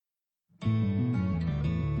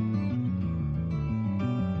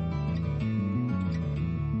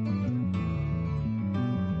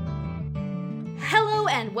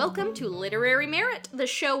and welcome to Literary Merit, the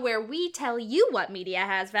show where we tell you what media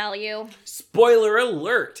has value. Spoiler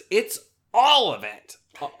alert! It's all of it!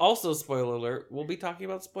 Also, spoiler alert, we'll be talking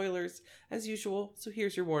about spoilers as usual, so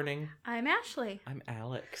here's your warning. I'm Ashley. I'm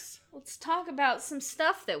Alex. Let's talk about some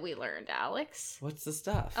stuff that we learned, Alex. What's the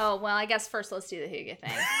stuff? Oh, well, I guess first let's do the Hygge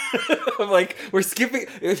thing. I'm like, we're skipping.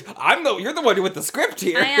 You're the one with the script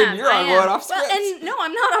here, I am, and you're on going off script. Well, and no,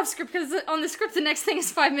 I'm not off script because on the script the next thing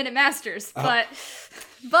is 5 Minute Masters. But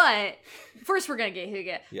first we're gonna get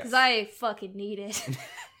Hygge because I fucking need it.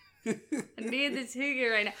 I need this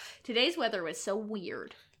Hygge right now. Today's weather was so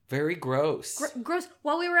weird. Very gross. Gross.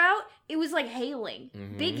 While we were out, it was like hailing.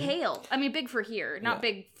 Mm-hmm. Big hail. I mean, big for here, not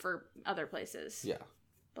big for other places. Yeah.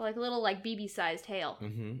 But like little like BB-sized hail.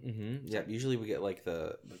 Mm-hmm, mm-hmm. Yeah, usually we get like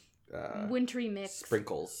the wintry mix.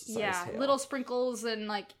 Sprinkles. Yeah, hail. Little sprinkles and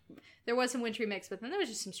like there was some wintry mix, but then there was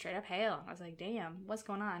just some straight up hail. I was like, damn, what's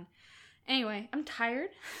going on? Anyway, I'm tired.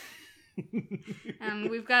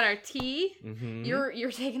 We've got our tea. Mm-hmm.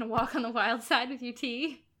 You're taking a walk on the wild side with your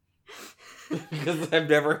tea. Because I've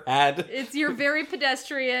never had it's your very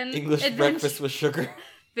pedestrian English breakfast with sugar.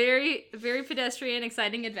 Very, very pedestrian,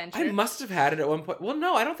 exciting adventure. I must have had it at one point. Well,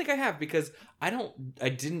 no, I don't think I have because I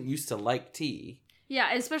didn't used to like tea.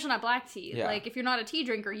 Yeah, especially not black tea. Yeah. Like if you're not a tea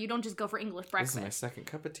drinker, you don't just go for English breakfast. This is my second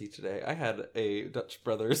cup of tea today. I had a Dutch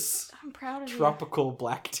Brothers I'm proud of tropical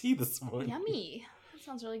black tea this morning. Yummy. That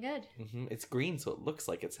sounds really good. Mm-hmm. It's green, so it looks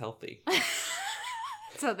like it's healthy.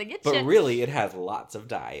 So they get But really, it has lots of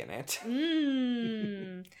dye in it.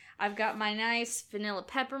 I've got my nice vanilla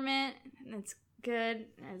peppermint, and it's good,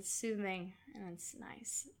 and it's soothing, and it's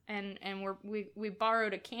nice. And we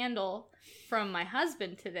borrowed a candle from my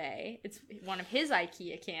husband today. It's one of his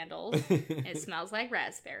IKEA candles. It smells like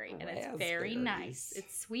raspberry, and it's very nice.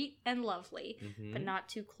 It's sweet and lovely, but not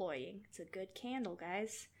too cloying. It's a good candle,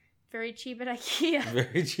 guys. Very cheap at IKEA.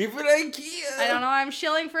 Very cheap at IKEA. I don't know why I'm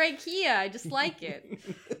shilling for IKEA. I just like it.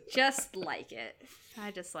 Just like it.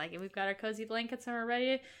 I just like it. We've got our cozy blankets and we're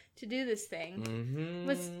ready to do this thing.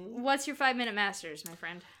 Mm-hmm. What's your 5 Minute Masters, my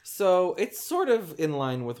friend? So it's sort of in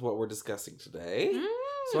line with what we're discussing today.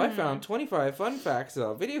 So I found 25 fun facts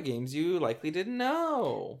about video games you likely didn't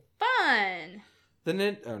know. Fun.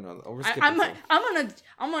 We're skipping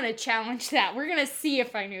I'm gonna challenge that. We're gonna see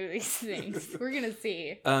if I knew these things. We're gonna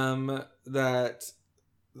see. That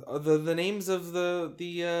the names of the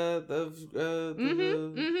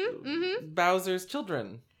Bowser's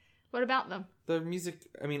children. What about them? The music.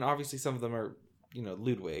 I mean, obviously some of them are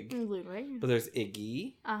Ludwig. Ludwig. But there's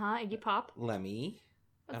Iggy. Iggy Pop. Lemmy.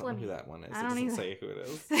 I don't know who that one is. I don't It doesn't say who it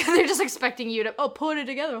is. They're just expecting you to put it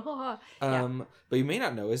together. But you may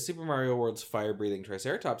not know is Super Mario World's fire-breathing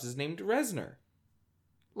Triceratops is named Reznor.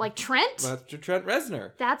 Like Trent? Master Trent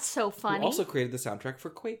Reznor. That's so funny. Who also created the soundtrack for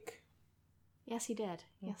Quake. Yes, he did.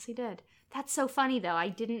 Yes, he did. That's so funny, though. I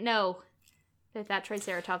didn't know that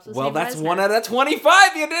Triceratops was named Reznor. Well, that's 1 out of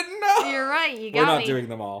 25 you didn't know! You're right. You got me. We're not doing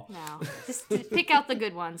them all. No. Just pick out the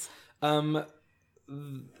good ones. In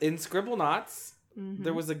Scribblenauts,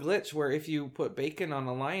 there was a glitch where if you put bacon on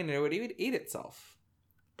a lion, it would eat itself.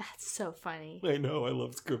 That's so funny. I know. I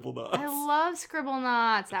love Scribblenauts. I love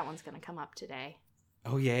Scribblenauts. That one's going to come up today.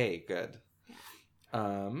 Oh, yay. Good. Yeah.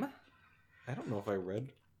 I don't know if I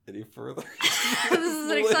read any further. This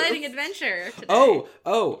is an exciting adventure today.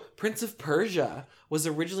 Oh, Prince of Persia was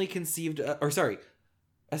originally conceived...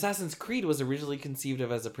 Assassin's Creed was originally conceived of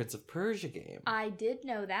as a Prince of Persia game. I did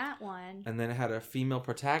know that one. And then it had a female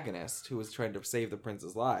protagonist who was trying to save the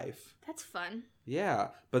prince's life. That's fun.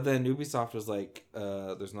 Yeah, but then Ubisoft was like,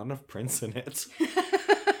 there's not enough prince in it.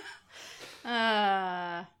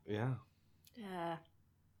 Yeah.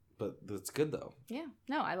 But it's good, though. Yeah.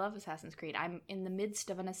 No, I love Assassin's Creed. I'm in the midst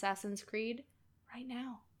of an Assassin's Creed right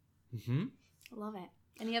now. Mm-hmm. I love it.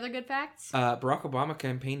 Any other good facts? Barack Obama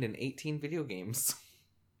campaigned in 18 video games.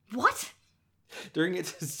 What? During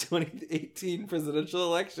his 2018 presidential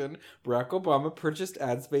election, Barack Obama purchased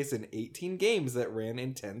ad space in 18 games that ran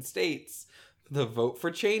in 10 states. The Vote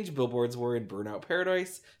for Change billboards were in Burnout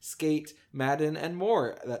Paradise, Skate, Madden, and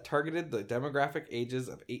more that targeted the demographic ages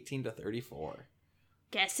of 18 to 34.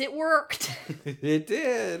 Guess it worked. It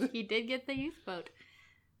did. He did get the youth vote.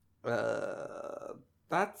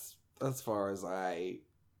 That's as far as I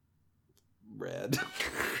read.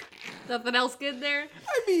 Nothing else good there?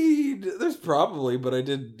 I mean, there's probably, but I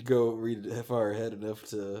didn't go read far ahead enough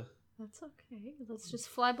to... That's okay. Let's just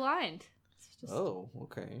fly blind.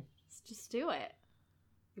 Okay. Let's just do it.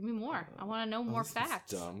 Give me more. I want to know more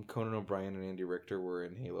facts. Dumb. Conan O'Brien and Andy Richter were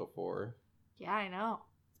in Halo 4. Yeah, I know.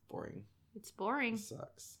 Boring. It's boring. It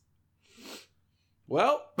sucks.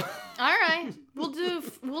 Well, All right, we'll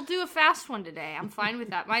do a fast one today. I'm fine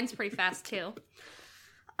with that. Mine's pretty fast too.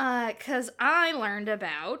 'Cause I learned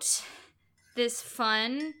about this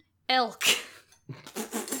fun elk.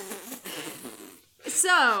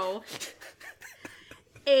 So,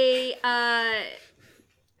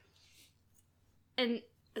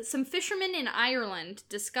 some fishermen in Ireland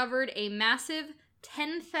discovered a massive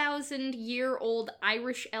 10,000-year-old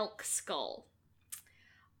Irish elk skull.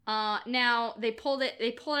 Now they pulled it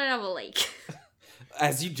out of a lake.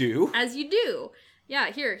 as you do. As you do.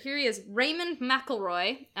 Yeah, here he is. Raymond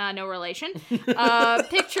McElroy, no relation,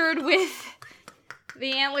 pictured with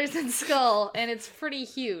the antlers and skull, and it's pretty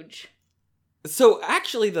huge. So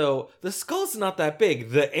actually, though, the skull's not that big.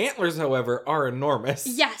 The antlers, however, are enormous.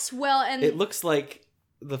 Yes, well, and it looks like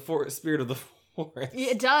the spirit of the forest.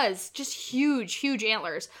 It does. Just huge, huge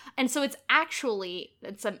antlers. And so it's actually,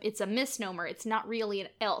 it's a misnomer. It's not really an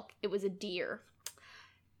elk. It was a deer.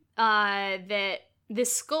 That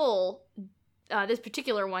this skull, this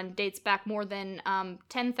particular one, dates back more than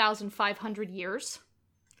 10,500 years.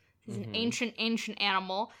 It's an ancient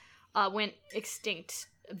animal. Went extinct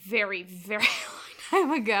very, very long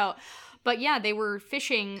time ago. But yeah, they were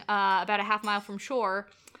fishing about a half mile from shore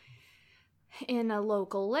in a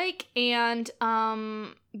local lake, and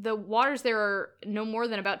the waters there are no more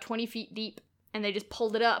than about 20 feet deep, and they just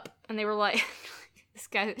pulled it up, and they were like, this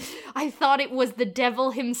guy, I thought it was the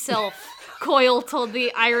devil himself, Coyle told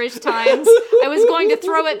the Irish Times. I was going to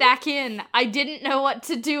throw it back in. I didn't know what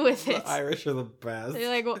to do with it. The Irish are the best. They're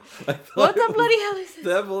like, what the bloody hell is this? The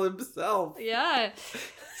devil himself. Yeah.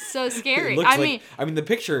 So scary. I mean, the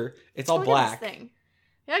picture, it's all black. Thing.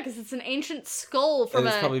 Yeah, because it's an ancient skull from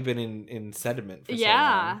it's probably been in sediment for so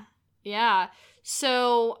long. Yeah.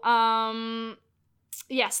 So,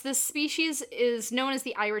 yes, this species is known as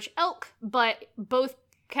the Irish elk, but both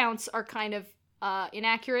counts are kind of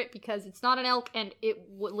inaccurate because it's not an elk and it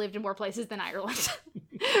lived in more places than Ireland.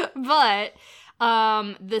 But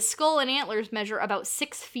the skull and antlers measure about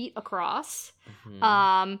 6 feet across.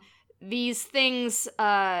 Mm-hmm. These things,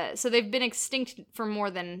 so they've been extinct for more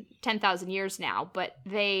than 10,000 years now, but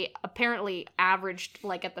they apparently averaged,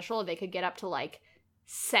 like, at the shoulder, they could get up to, like,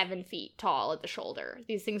 7 feet tall at the shoulder.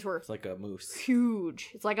 These things were... It's like a moose. Huge.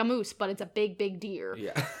 It's like a moose, but it's a big, big deer.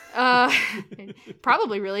 Yeah.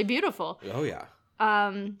 Probably really beautiful. Oh, yeah.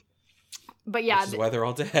 But yeah. Which is why they're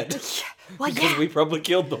all dead. Well, because we probably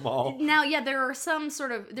killed them all. Now, yeah, there are some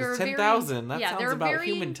sort of... There are 10,000. That sounds about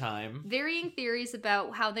human time. Varying theories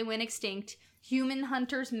about how they went extinct. Human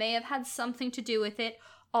hunters may have had something to do with it.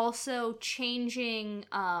 Also, changing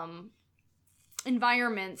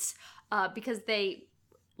environments because they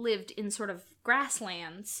lived in sort of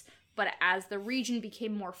grasslands. But as the region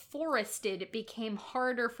became more forested, it became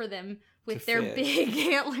harder for them with their big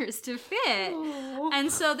antlers to fit. Aww.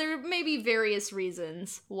 And so there may be various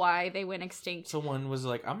reasons why they went extinct. Someone was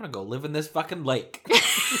like, I'm gonna go live in this fucking lake.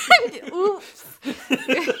 Oops.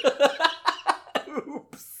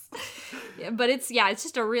 Oops. Yeah, but it's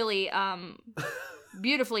just a really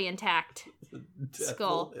beautifully intact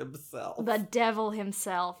skull. The devil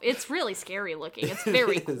himself. It's really scary looking. It's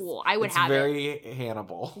very cool. I would have it. It's very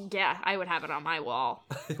Hannibal. Yeah, I would have it on my wall.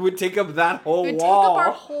 It would take up that whole wall. It would take up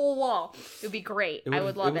our whole wall. It would be great. I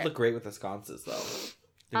would love it. It would look great with the sconces, though.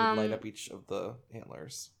 They would light up each of the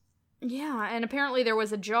antlers. Yeah, and apparently there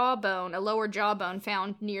was a lower jawbone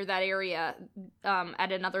found near that area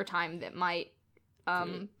at another time that might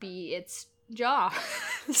be its jaw.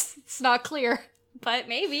 It's not clear, but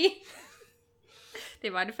maybe. They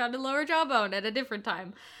might have found a lower jawbone at a different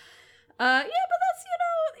time. Yeah, but that's,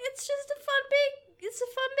 it's just a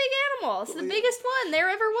fun big animal. It's the biggest one there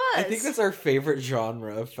ever was. I think that's our favorite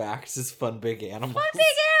genre of facts is fun big animals. Fun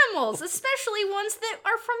big animals, especially ones that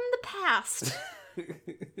are from the past.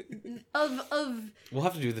 We'll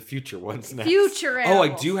have to do the future ones next. Future animals. Oh,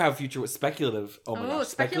 I do have future with speculative. Oh my gosh,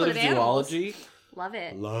 speculative zoology. Love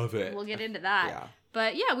it. Love it. We'll get into that. Yeah.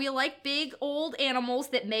 But yeah, we like big old animals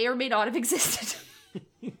that may or may not have existed.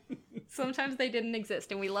 Sometimes they didn't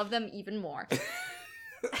exist, and we love them even more.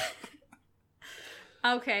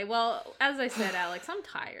 Okay, well, as I said, Alex, I'm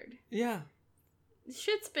tired. Yeah.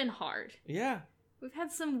 Shit's been hard. Yeah. We've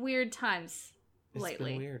had some weird times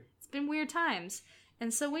lately. It's been weird times.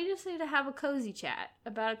 And so we just need to have a cozy chat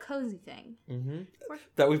about a cozy thing. Mm-hmm.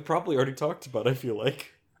 That we've probably already talked about, I feel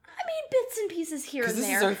like. I mean, bits and pieces here and there. Because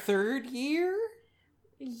this is our third year?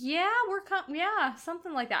 Yeah,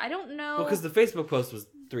 something like that. I don't know. Well, because the Facebook post was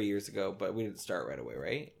 3 years ago, but we didn't start right away,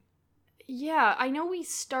 right? Yeah, I know we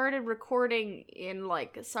started recording in,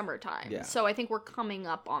 like, summertime. Yeah. So I think we're coming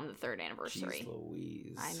up on the third anniversary. Jeez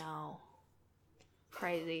Louise. I know.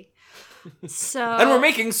 Crazy. So And we're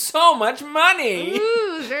making so much money.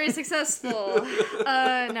 Ooh, very successful.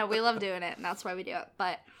 No, we love doing it, and that's why we do it.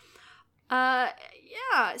 But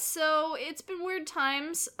yeah, so it's been weird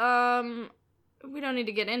times. We don't need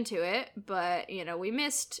to get into it, but we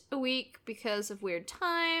missed a week because of weird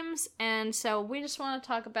times, and so we just want to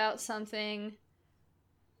talk about something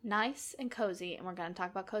nice and cozy, and we're going to talk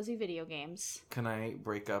about cozy video games. Can I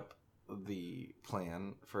break up the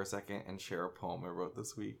plan for a second and share a poem I wrote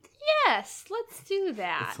this week? Yes, let's do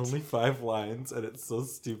that. It's only 5 lines, and it's so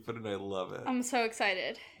stupid, and I love it. I'm so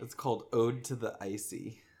excited. It's called Ode to the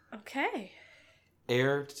Icy. Okay.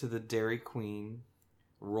 Heir to the Dairy Queen,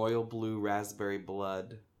 royal blue raspberry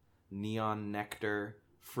blood, neon nectar,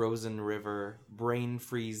 frozen river, brain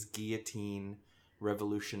freeze guillotine,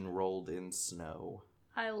 revolution rolled in snow.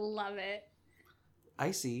 I love it.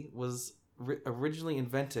 Icy was originally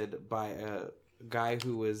invented by a guy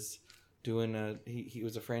who was doing he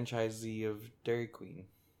was a franchisee of Dairy Queen.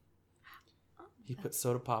 He put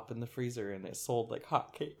soda pop in the freezer and it sold like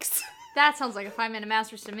hotcakes. That sounds like a 5-minute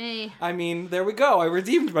master's to me. I mean, there we go. I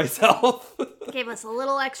redeemed myself. Gave us a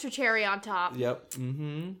little extra cherry on top. Yep.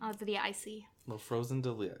 Mm-hmm. Of the icy. Little frozen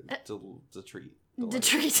treat. The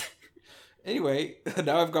treat. Anyway,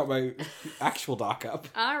 now I've got my actual doc up.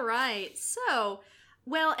 All right. So,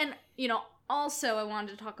 well, and, also I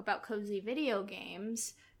wanted to talk about cozy video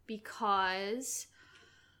games because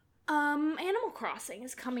Animal Crossing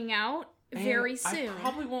is coming out very soon. I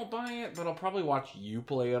probably won't buy it, but I'll probably watch you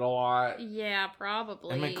play it a lot. Yeah,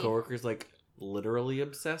 probably. And my coworker's literally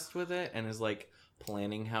obsessed with it and is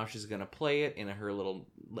planning how she's gonna play it in her little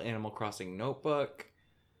Animal Crossing notebook.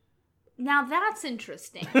 Now that's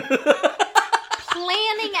interesting.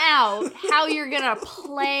 Planning out how you're gonna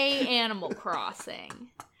play Animal Crossing.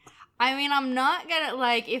 I mean, I'm not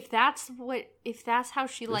gonna if that's how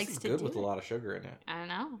she likes to do it. This is good with a lot of sugar in it. I don't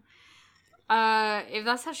know. If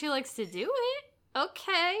that's how she likes to do it,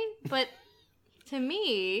 okay. But to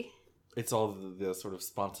me, it's all the sort of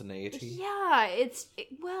spontaneity. Yeah,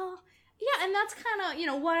 yeah, and that's kind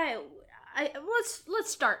of what I let's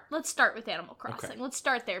start with Animal Crossing. Okay. Let's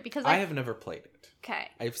start there because I have never played it. Okay,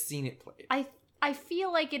 I've seen it played. I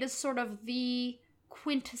feel like it is sort of the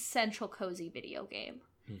quintessential cozy video game.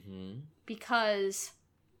 Mm-hmm. Because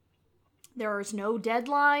there's no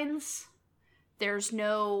deadlines, there's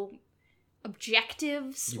no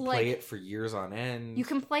objectives. You play it for years on end. You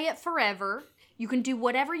can play it forever. You can do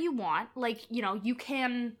whatever you want. You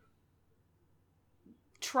can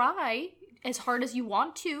try as hard as you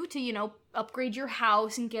want to upgrade your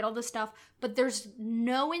house and get all this stuff, but there's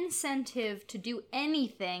no incentive to do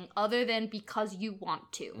anything other than because you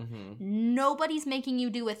want to. Mm-hmm. Nobody's making you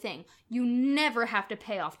do a thing. You never have to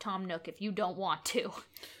pay off Tom Nook if you don't want to.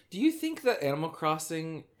 Do you think that Animal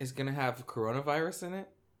Crossing is going to have coronavirus in it?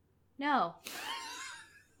 No.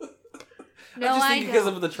 No, I'm just thinking because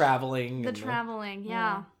of the traveling. The traveling,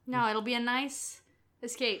 yeah. No, it'll be a nice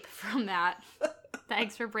escape from that.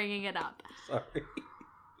 Thanks for bringing it up. Sorry.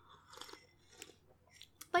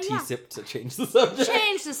 But yeah. T-sip to change the subject.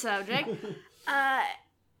 Change the subject. But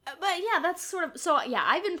yeah, that's sort of... So yeah,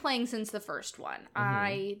 I've been playing since the first one. Mm-hmm.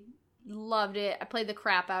 I loved it. I played the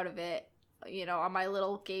crap out of it, on my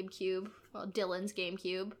little GameCube. Well, Dylan's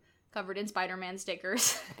GameCube. Covered in Spider-Man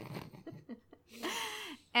stickers.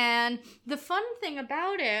 And the fun thing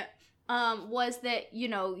about it was that,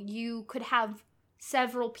 you could have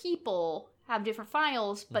several people have different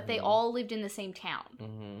files, but they all lived in the same town.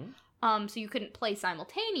 Mm-hmm. So you couldn't play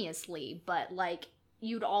simultaneously, but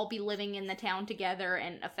you'd all be living in the town together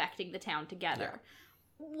and affecting the town together.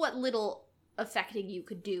 Yeah. What little affecting you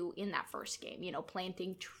could do in that first game,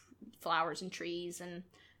 planting flowers and trees and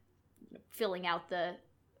filling out the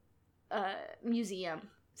museum,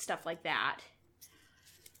 stuff like that.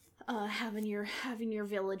 Having your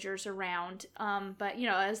villagers around. But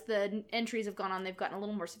as the entries have gone on, they've gotten a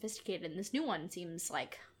little more sophisticated, and this new one seems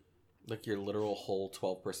like your literal whole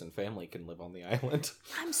 12-person family can live on the island.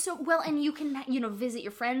 I'm so and you can visit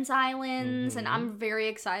your friends' islands, and I'm very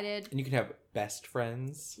excited. And you can have best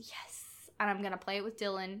friends. Yes, and I'm gonna play it with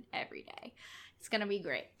Dylan every day. It's gonna be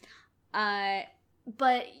great.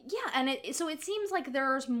 But yeah, and it seems like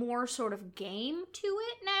there's more sort of game to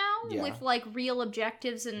it now, with real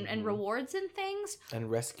objectives and rewards and things.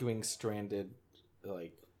 And rescuing stranded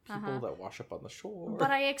people that wash up on the shore.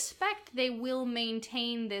 But I expect they will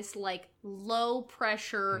maintain this low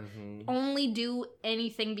pressure, only do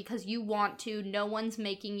anything because you want to, no one's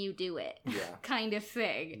making you do it kind of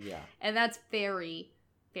thing. Yeah. And that's very,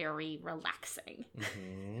 very relaxing.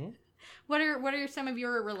 What are some of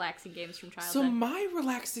your relaxing games from childhood? So my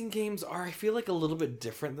relaxing games are, I feel like, a little bit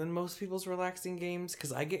different than most people's relaxing games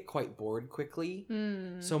because I get quite bored quickly.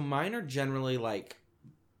 So mine are generally like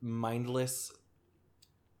mindless,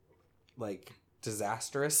 like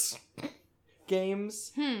disastrous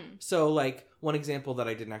games. So like one example that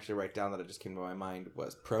I didn't actually write down that it just came to my mind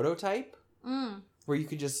was Prototype. Where you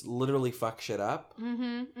could just literally fuck shit up.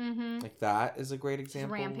 Like that is a great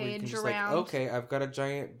example. Just rampage just around. Like, okay, I've got a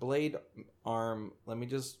giant blade arm. Let me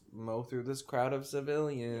just mow through this crowd of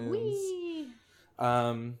civilians. Whee!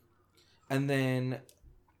 And then,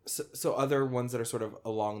 so other ones that are sort of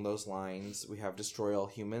along those lines, we have Destroy All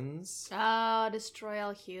Humans. Ah, Destroy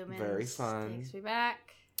All Humans. Very fun. Takes me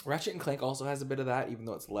back. Ratchet and Clank also has a bit of that, even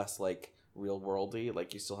though it's less like real worldy.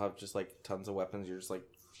 Like you still have just like tons of weapons. You're just like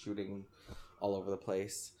shooting all over the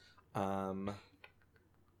place. I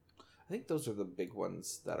think those are the big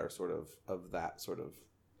ones that are sort of that sort of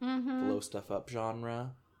blow stuff up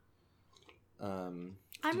genre. I'm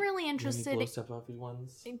really interested. Blow stuff uppy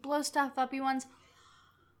ones. Blow stuff uppy ones.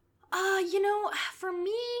 For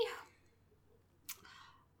me,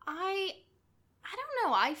 I don't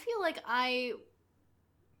know. I feel like I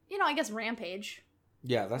guess Rampage.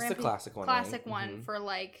 Yeah, that's the classic one. Classic right? one for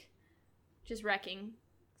like just wrecking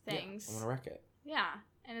things. Yeah, I'm gonna wreck it. Yeah,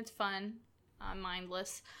 and it's fun,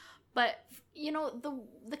 mindless. But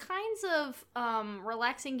the kinds of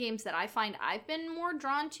relaxing games that I find I've been more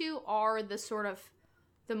drawn to are the sort of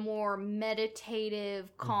the more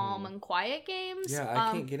meditative, calm, and quiet games. Yeah,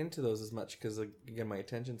 I can't get into those as much because again, my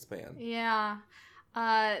attention span. Yeah,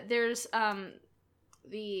 there's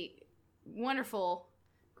the wonderful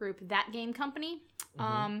group That Game Company,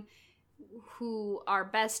 who are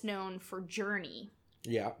best known for Journey.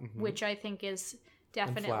 Yeah. Which I think is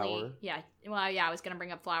definitely... Flower. Yeah. Well, yeah, I was going to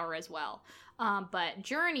bring up Flower as well. But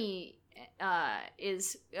Journey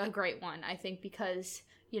is a great one, I think, because,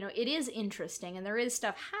 it is interesting and there is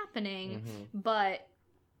stuff happening, but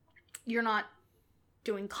you're not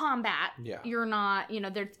doing combat. Yeah. You're not,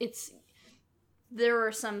 there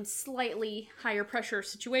are some slightly higher pressure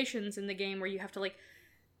situations in the game where you have to, like,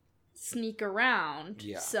 sneak around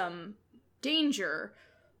some danger,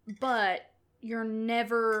 but you're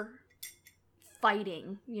never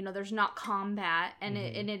fighting. There's not combat, and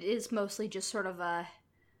it is mostly just sort of a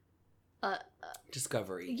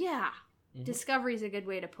discovery. Yeah, discovery is a good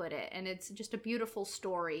way to put it, and it's just a beautiful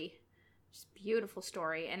story,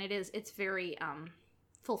 and it's very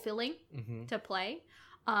fulfilling to play.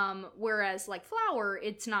 Whereas like Flower,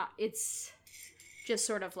 it's not. It's just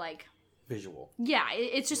sort of like visual. Yeah,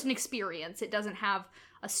 it's just an experience. It doesn't have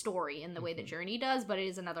a story in the way the Journey does, but it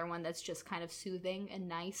is another one that's just kind of soothing and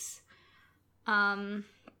nice. Let's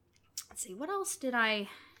see, what else did I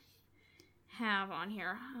have on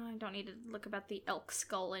here? I don't need to look about the elk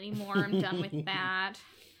skull anymore. I'm done with that.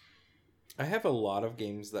 I have a lot of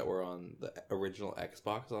games that were on the original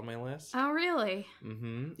Xbox on my list. Oh, really?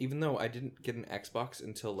 Even though I didn't get an Xbox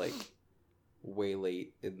until like way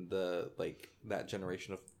late in the that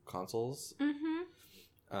generation of consoles.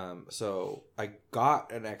 So I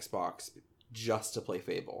got an Xbox just to play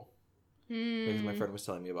Fable. Because my friend was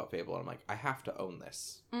telling me about Fable, and I'm like, I have to own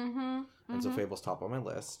this. And so Fable's top on my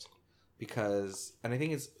list because, and I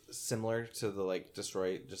think it's similar to the like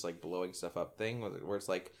destroy, just like blowing stuff up thing, where it's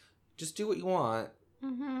like, just do what you want.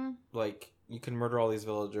 Like you can murder all these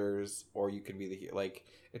villagers, or you can be the like.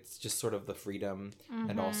 It's just sort of the freedom,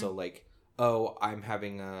 and also like, oh, I'm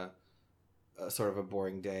having a sort of a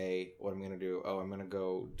boring day. What I'm gonna do? Oh, I'm gonna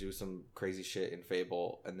go do some crazy shit in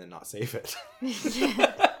Fable and then not save it.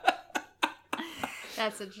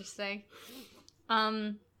 That's interesting.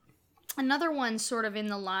 Another one sort of in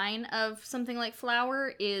the line of something like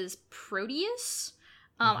Flower is Proteus.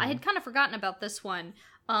 I had kind of forgotten about this one,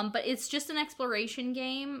 but it's just an exploration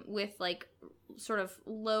game with like sort of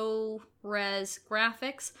low res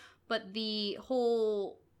graphics, but the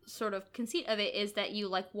whole sort of conceit of it is that you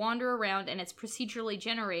like wander around and it's procedurally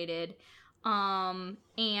generated,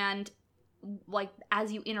 and like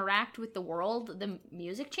as you interact with the world, the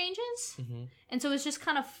music changes, and so it's just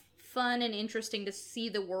kind of fun and interesting to see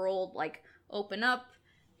the world like open up,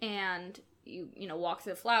 and you walk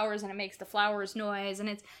through the flowers and it makes the flowers noise, and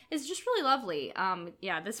it's just really lovely.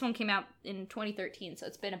 This one came out in 2013, so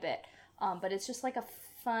it's been a bit, but it's just like a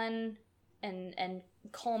fun and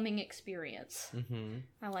calming experience.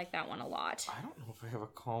 I like that one a lot. I don't know if I have a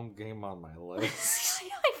calm game on my list. I feel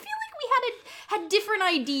like we had different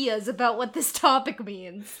ideas about what this topic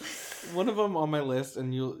means. One of them on my list,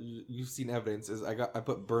 and you've seen evidence, is I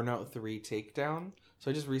put Burnout 3 Takedown. So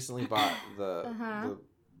I just recently bought the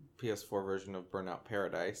PS4 version of Burnout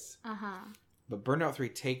Paradise. But Burnout 3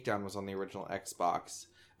 Takedown was on the original Xbox.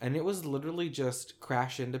 And it was literally just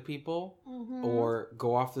crash into people or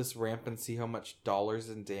go off this ramp and see how much dollars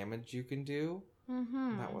in damage you can do.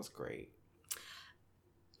 That was great.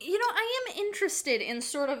 You know, I am interested in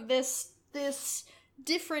sort of this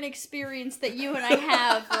different experience that you and I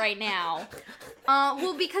have right now.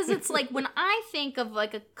 Well, because it's like when I think of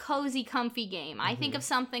like a cozy, comfy game, I think of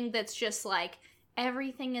something that's just like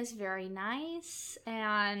everything is very nice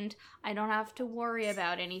and I don't have to worry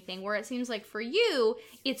about anything. Where it seems like for you,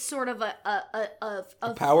 it's sort of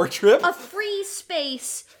a power trip, a free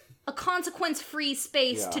space, a consequence-free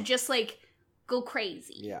space to just like go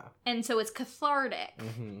crazy. Yeah, and so it's cathartic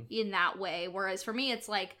in that way. Whereas for me, it's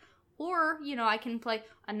like. Or, you know, I can play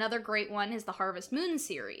another great one is the Harvest Moon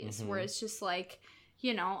series, where it's just like,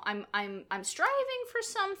 you know, I'm striving for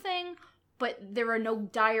something, but there are no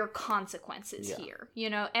dire consequences here. You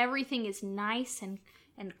know, everything is nice and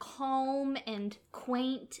calm and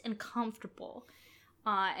quaint and comfortable.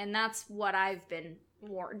 And that's what I've been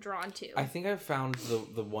more drawn to. I think I've found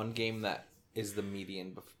the one game that is the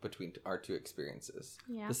median between our two experiences.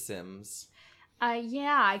 Yeah. The Sims.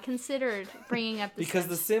 Yeah, I considered bringing up because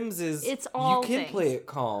The Sims is it's all you can things. Play it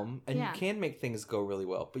calm and you can make things go really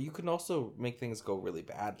well, but you can also make things go really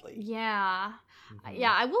badly. Yeah.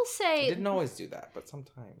 Yeah, I will say I didn't always do that, but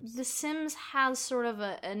sometimes. The Sims has sort of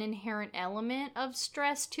an inherent element of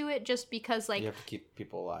stress to it just because like you have to keep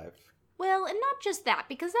people alive. Well, and not just that,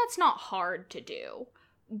 because that's not hard to do.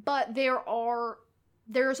 But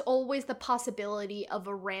there's always the possibility of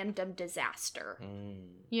a random disaster.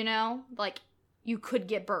 You know? Like you could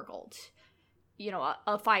get burgled. You know,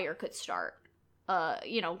 a fire could start.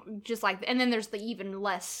 You know, just like... And then there's the even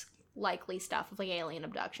less likely stuff of, like, alien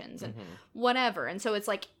abductions and whatever. And so it's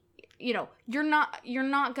like, you know, you're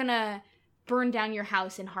not gonna burn down your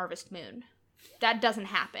house in Harvest Moon. That doesn't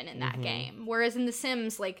happen in that game. Whereas in The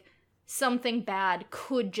Sims, like, something bad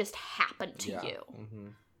could just happen to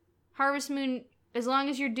you. Harvest Moon, as long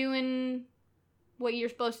as you're doing what you're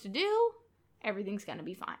supposed to do, everything's gonna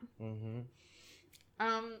be fine.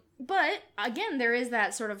 But again, there is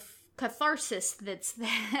that sort of catharsis that's,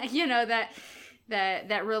 you know,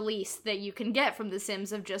 that release that you can get from The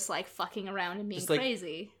Sims of just like fucking around and being just, like,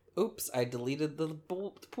 crazy. Oops, I deleted the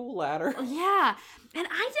pool ladder. Yeah, and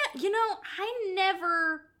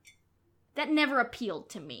that never appealed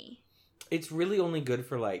to me. It's really only good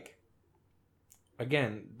for like,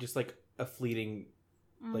 again, just like a fleeting,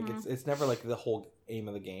 like it's never like the whole aim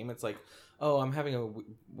of the game. It's like, oh, I'm having a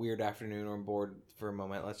weird afternoon or I'm bored for a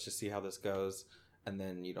moment. Let's just see how this goes. And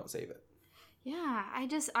then you don't save it. Yeah,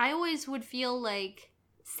 I always would feel like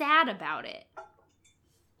sad about it.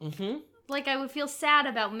 Like I would feel sad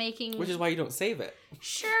about making... Which is why you don't save it.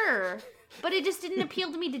 Sure. But it just didn't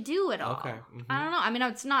appeal to me to do it all. Okay. I don't know. I mean,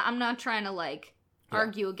 I'm not trying to like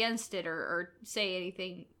argue against it or say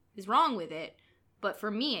anything is wrong with it. But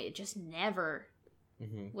for me, it just never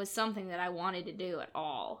was something that I wanted to do at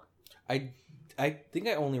all. I think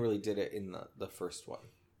I only really did it in the first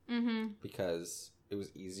one. Because it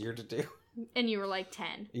was easier to do. And you were like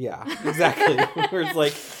 10. Yeah, exactly. Where it's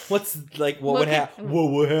like, what would happen?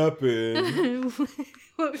 What would happen?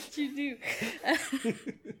 What would you do?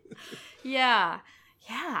 Yeah.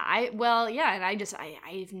 And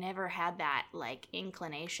I've never had that like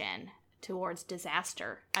inclination towards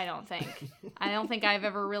disaster. I don't think I've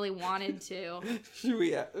ever really wanted to.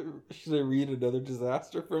 Should I read another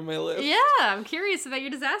disaster from my list? Yeah, I'm curious about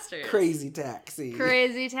your disasters. Crazy Taxi.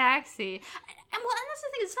 And that's the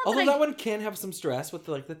thing. It's not although that one can have some stress with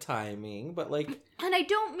like the timing, but like. And I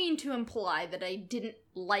don't mean to imply that I didn't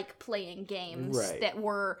like playing games that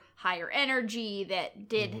were higher energy, that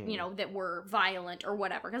did you know, that were violent or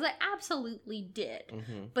whatever, because I absolutely did.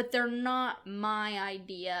 But they're not my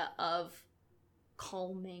idea of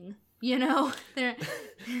calming. You know.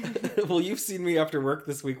 Well, you've seen me after work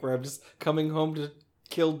this week where I'm just coming home to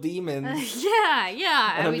kill demons.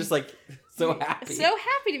 Yeah. And I'm just like. So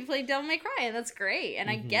happy to play Devil May Cry, and that's great. And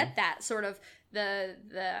I get that sort of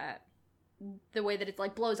the way that it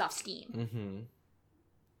like blows off steam.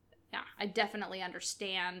 Yeah, I definitely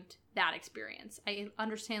understand that experience. I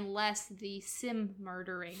understand less the sim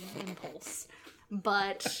murdering impulse,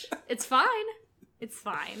 but it's fine. It's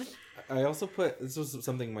fine. I also this was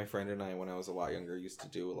something my friend and I, when I was a lot younger, used to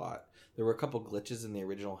do a lot. There were a couple glitches in the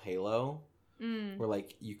original Halo. Where,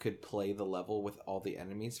 like, you could play the level with all the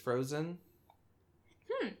enemies frozen.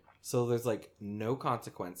 So there's, like, no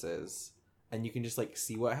consequences. And you can just, like,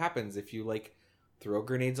 see what happens if you, like, throw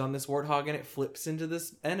grenades on this warthog and it flips into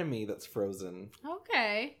this enemy that's frozen.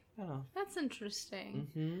 Okay. Yeah. That's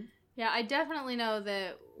interesting. Yeah, I definitely know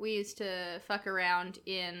that we used to fuck around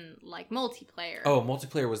in, like, multiplayer. Oh,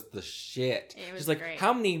 multiplayer was the shit. It was Just like, great.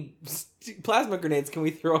 how many plasma grenades can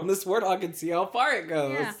we throw on this Warthog and see how far it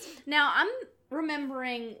goes? Yeah. Now, I'm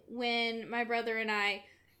remembering when my brother and I,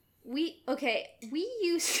 we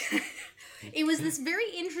used... It was this very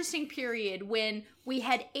interesting period when we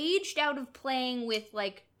had aged out of playing with,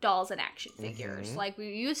 like, dolls and action figures. Mhm. Like, we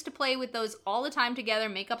used to play with those all the time together,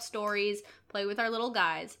 make up stories, play with our little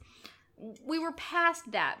guys. We were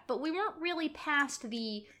past that, but we weren't really past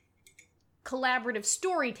the collaborative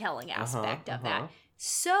storytelling aspect of that.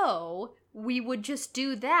 So, we would just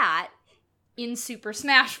do that in Super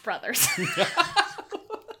Smash Brothers.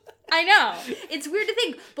 I know. It's weird to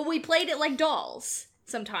think, but we played it like dolls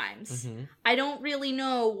sometimes. Mhm. I don't really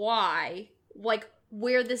know why, like,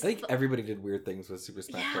 where this... I think everybody did weird things with Super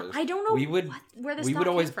Smash Bros. I don't know where this We would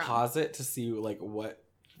thought always came from. pause it to see, like, what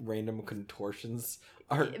random contortions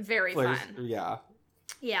are... Very players, fun. Yeah.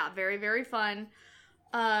 Yeah, very, very fun.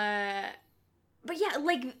 But yeah,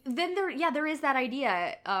 like, then there is that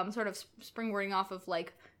idea, sort of springboarding off of,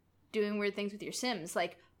 like, doing weird things with your Sims.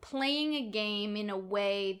 Like, playing a game in a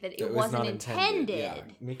way that it was wasn't not intended. Yeah,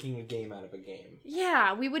 making a game out of a game.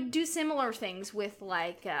 Yeah, we would do similar things with,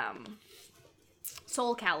 like,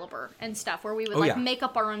 Soul Calibur and stuff, where we would, make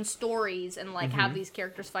up our own stories and, like, have these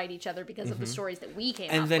characters fight each other because of the stories that we came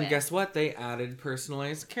up with. And then guess what? They added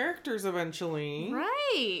personalized characters eventually.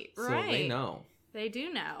 Right. So they know. They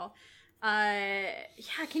do know.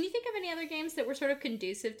 Yeah, can you think of any other games that were sort of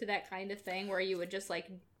conducive to that kind of thing, where you would just, like,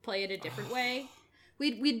 play it a different way?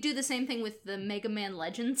 We'd do the same thing with the Mega Man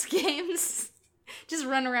Legends games. Just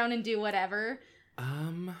run around and do whatever.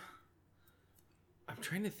 I'm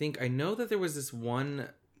trying to think. I know that there was this one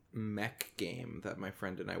mech game that my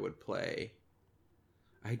friend and I would play.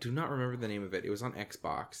 I do not remember the name of it. It was on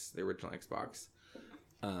Xbox, the original Xbox.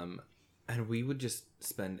 And we would just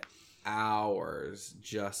spend hours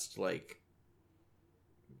just, like,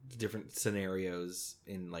 different scenarios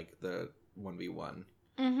in, like, the 1v1.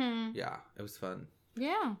 Mm-hmm. Yeah, it was fun.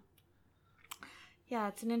 Yeah. Yeah,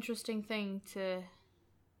 it's an interesting thing to...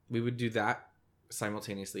 We would do that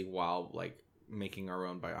simultaneously while, like, making our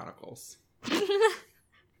own Bionicles.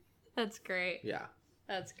 That's great. Yeah.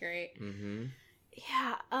 That's great. Mm-hmm.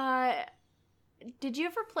 Yeah, did you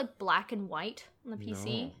ever play Black and White on the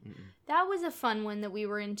PC? No. That was a fun one that we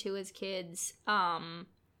were into as kids.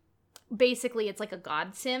 Basically, it's like a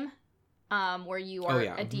god sim. Where you are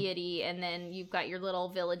a deity, and then you've got your little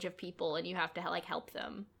village of people, and you have to, like, help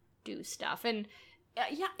them do stuff. And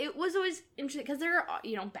yeah, it was always interesting because there are,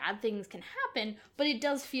 bad things can happen, but it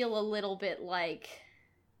does feel a little bit like,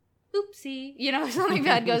 oopsie, if something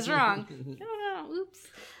bad goes wrong. No, oops.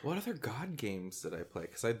 What other god games did I play?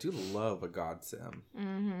 Because I do love a god sim.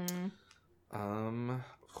 Mm-hmm.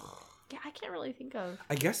 Yeah, I can't really think of.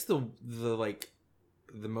 I guess the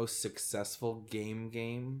most successful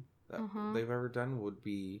game that they've ever done would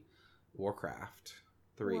be Warcraft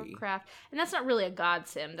 3. Warcraft. And that's not really a god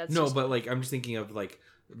sim. That's no, but, like, I'm just thinking of, like,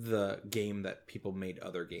 the game that people made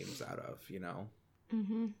other games out of,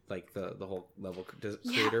 Mm-hmm. Like, the whole level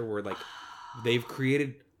creator where, like, they've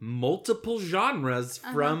created multiple genres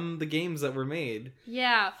from the games that were made.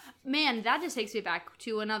 Yeah. Man, that just takes me back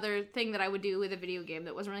to another thing that I would do with a video game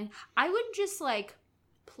that wasn't really... I would just, like,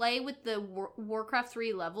 play with the Warcraft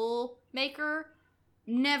 3 level maker,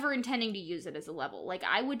 never intending to use it as a level. Like,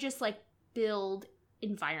 I would just, like, build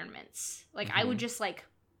environments. Like, I would just, like,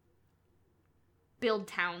 build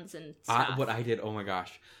towns and stuff. What I did, oh my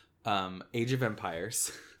gosh. Age of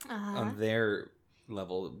Empires, on their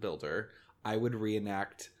level builder, I would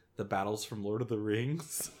reenact the battles from Lord of the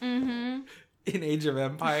Rings in Age of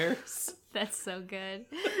Empires. That's so good.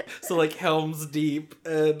 So, like, Helm's Deep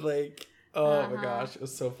and, like, oh my gosh, it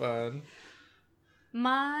was so fun.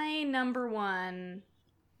 My number one,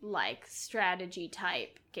 like, strategy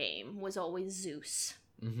type game was always Zeus.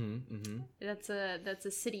 That's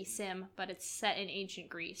a city sim, but it's set in ancient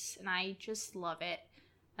Greece, and I just love it.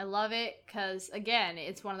 I love it because, again,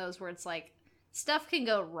 it's one of those where it's like, stuff can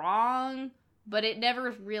go wrong, but it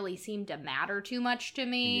never really seemed to matter too much to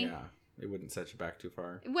me. Yeah, it wouldn't set you back too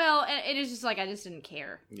far. Well, it is just like, I just didn't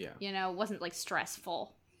care. Yeah. It wasn't, like,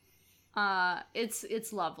 stressful.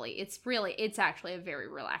 It's lovely. It's actually a very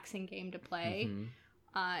relaxing game to play.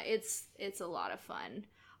 It's a lot of fun.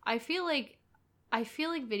 I feel like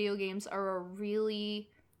video games are a really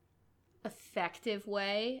effective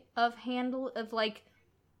way of like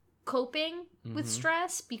coping with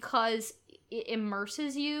stress, because it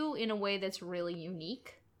immerses you in a way that's really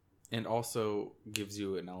unique. And also gives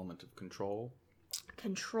you an element of control.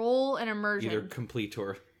 Control and immersion. Either complete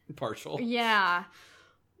or partial. Yeah.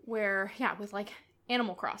 where, yeah, with like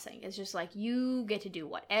Animal Crossing, it's just like you get to do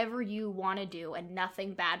whatever you want to do and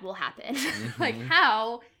nothing bad will happen. Like,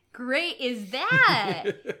 how great is that?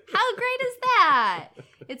 How great is that?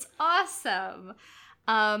 It's awesome.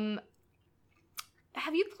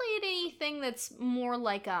 Have you played anything that's more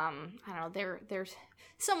like, I don't know, there's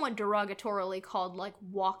somewhat derogatorily called like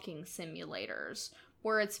walking simulators,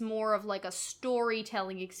 where it's more of like a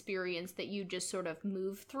storytelling experience that you just sort of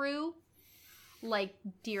move through, like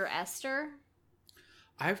Dear Esther?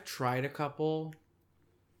 I've tried a couple,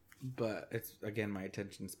 but it's, again, my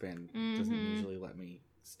attention span doesn't usually let me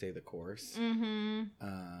stay the course.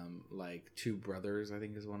 Like Two Brothers, I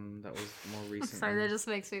think, is one that was more recent. Sorry, that just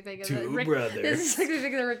makes me think of Two Brothers. This just makes me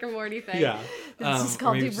think of the Rick and Morty thing. Yeah. It's just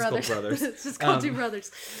called Two Brothers. It's just called Two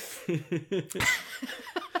Brothers.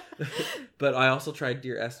 But I also tried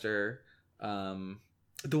Dear Esther.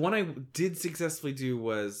 The one I did successfully do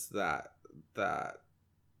was that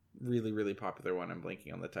really, really popular one I'm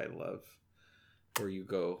blanking on the title of, where you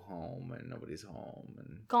go home and nobody's home.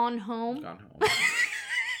 And Gone Home? Gone Home.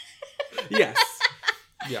 Yes.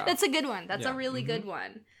 Yeah. That's a good one. That's a really good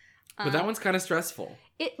one. But that one's kind of stressful.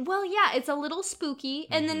 Well, yeah, it's a little spooky,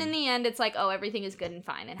 and then in the end, it's like, oh, everything is good and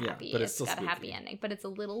fine and happy. But it's got spooky. a happy ending, but it's a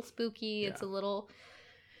little spooky. Yeah. It's a little,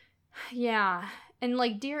 yeah. And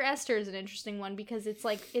like Dear Esther is an interesting one because it's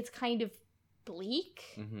like it's kind of bleak.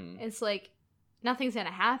 It's like nothing's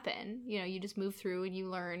gonna happen. You know, you just move through and you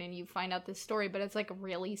learn and you find out this story, but it's like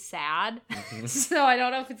really sad. So I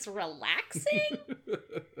don't know if it's relaxing.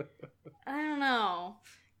 I don't know,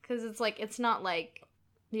 because it's like it's not like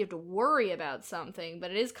you have to worry about something, but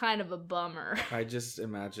it is kind of a bummer. I just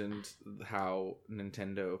imagined how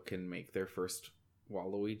Nintendo can make their first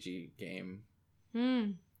Waluigi game.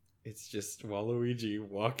 It's just Waluigi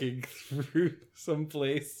walking through some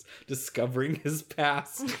place, discovering his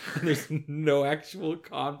past, and there's no actual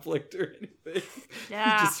conflict or anything.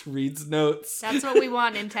 Yeah. He just reads notes. That's what we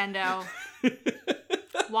want, Nintendo.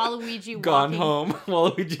 Waluigi Gone Home.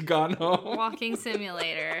 Waluigi Gone Home. Walking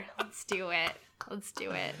simulator. Let's do it. Let's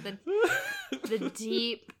do it. The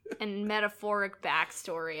deep and metaphoric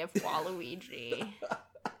backstory of Waluigi.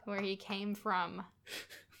 Where he came from.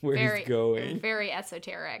 Where he's going. Very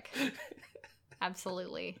esoteric.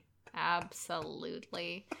 Absolutely.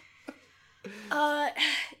 Absolutely. And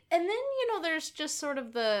then, there's just sort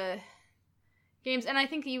of the games, and I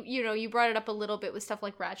think you brought it up a little bit with stuff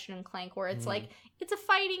like Ratchet and Clank, where it's like it's a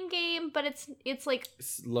fighting game, but it's like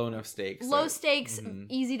low enough stakes. Low stakes,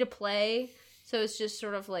 easy to play. So it's just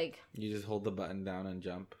sort of like you just hold the button down and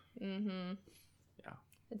jump. Yeah.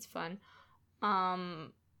 It's fun.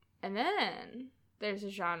 And then there's a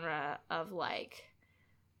genre of like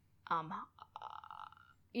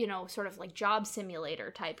sort of like job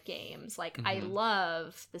simulator type games. Like I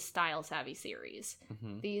love the Style Savvy series.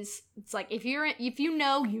 These, it's like if you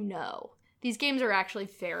know. These games are actually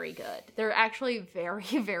very good. They're actually very,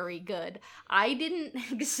 very good. I didn't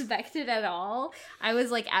expect it at all. I was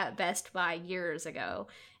like at Best Buy years ago,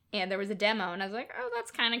 and there was a demo, and I was like, oh, that's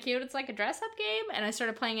kind of cute. It's like a dress-up game. And I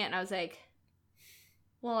started playing it, and I was like,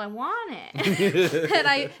 well, I want it.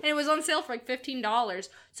 and it was on sale for like $15.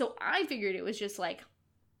 So I figured it was just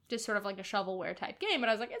sort of like a shovelware type game. But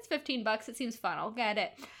I was like, it's $15. It seems fun. I'll get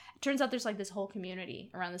it. It turns out there's like this whole community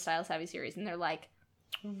around the Style Savvy series, and they're like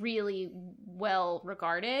really well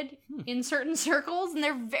regarded in certain circles, and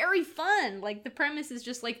they're very fun. Like the premise is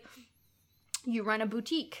just like you run a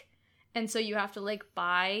boutique, and so you have to like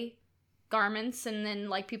buy garments, and then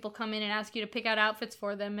like people come in and ask you to pick out outfits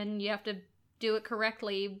for them, and you have to do it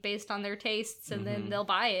correctly based on their tastes, and then they'll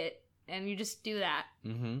buy it, and you just do that.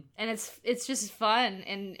 And it's just fun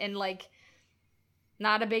and like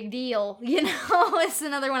not a big deal, It's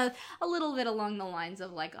another one a little bit along the lines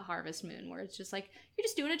of like a Harvest Moon, where it's just like you're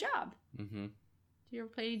just doing a job. Do you ever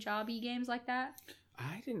play any job-y games like that?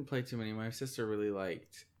 I didn't play too many. My sister really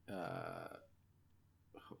liked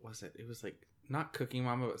what was it? It was like not Cooking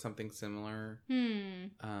Mama, but something similar.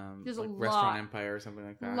 There's like a Restaurant lot. Empire or something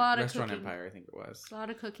like that. Lot of Restaurant cooking. Empire, I think it was. A lot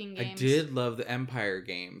of cooking games. I did love the Empire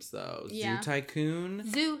games though. Yeah. Zoo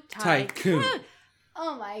Tycoon. Zoo Tycoon.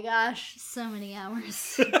 Oh my gosh, so many hours.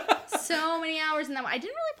 So many hours in that one. I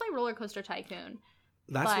didn't really play Roller Coaster Tycoon.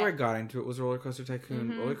 That's where I got into it, was Roller Coaster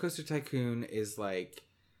Tycoon. Roller Coaster Tycoon is like,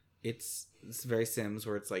 it's very Sims,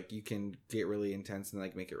 where it's like you can get really intense and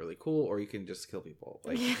like make it really cool, or you can just kill people.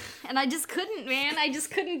 Like, and I just couldn't, man. I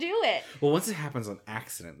just couldn't do it. Well, once it happens on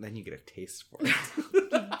accident, then you get a taste for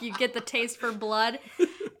it. you get the taste for blood.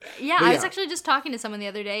 Yeah, I was actually just talking to someone the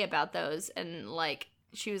other day about those, and like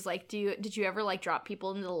she was like, did you ever like drop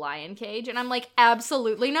people into the lion cage? And I'm like,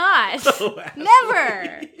 absolutely not. Oh,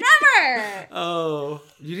 Never. Oh,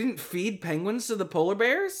 you didn't feed penguins to the polar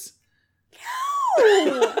bears?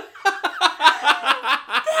 No.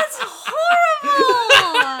 That's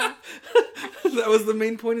horrible. That was the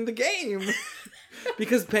main point of the game.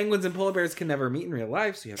 Because penguins and polar bears can never meet in real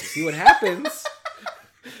life, so you have to see what happens.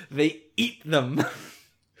 They eat them.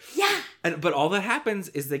 Yeah. But all that happens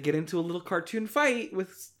is they get into a little cartoon fight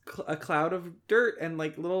with a cloud of dirt and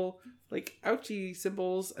like little like ouchie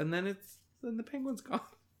symbols, and then the penguin's gone.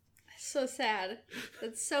 So sad.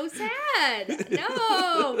 That's so sad.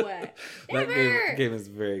 No. Never. That game is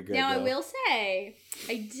very good. Now, though. I will say,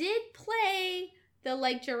 I did play the,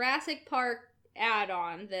 like, Jurassic Park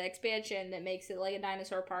add-on, the expansion that makes it like a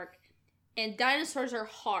dinosaur park. And dinosaurs are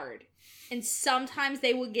hard. And sometimes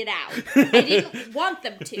they would get out. I didn't want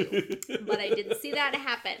them to, but I didn't see that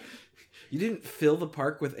happen. You didn't fill the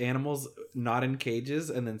park with animals not in cages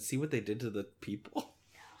and then see what they did to the people?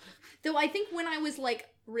 Though I think when I was, like,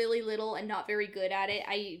 really little and not very good at it,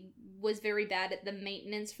 I was very bad at the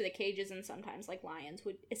maintenance for the cages, and sometimes, like, lions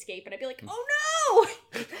would escape, and I'd be like, oh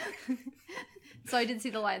no! So I did see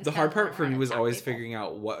the lions. The hard part for me was always figuring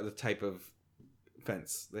out what the type of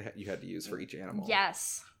fence you had to use for each animal.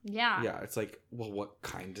 Yes. Yeah. Yeah, it's like, well, what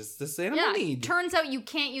kind does this animal need? Turns out you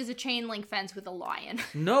can't use a chain link fence with a lion.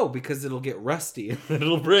 No, because it'll get rusty and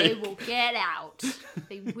it'll break. They will get out.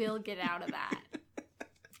 They will get out of that.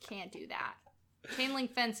 Can't do that. Chain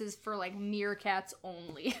link fence is for, like, meerkats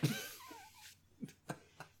only.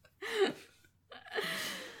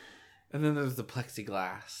 And then there's the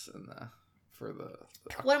plexiglass and for the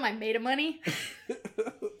What am I, made of money?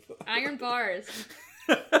 Iron bars.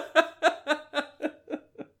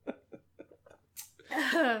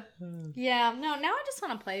 Yeah, no, now I just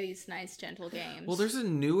want to play these nice, gentle games. Well, there's a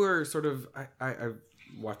newer sort of I'm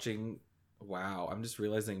watching. Wow, I'm just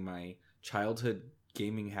realizing my childhood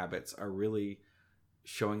gaming habits are really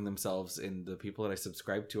showing themselves in the people that I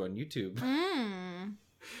subscribe to on YouTube.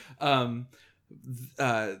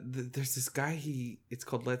 There's this guy. It's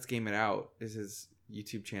called Let's Game It Out. Is his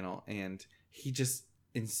YouTube channel, and he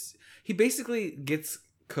basically gets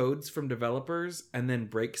codes from developers and then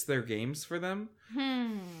breaks their games for them.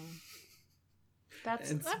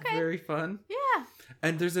 That's it's okay. very fun. Yeah.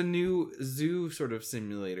 And there's a new zoo sort of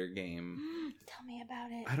simulator game. Tell me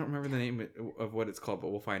about it. I don't remember the name of what it's called,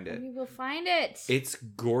 but we'll find it. We will find it. It's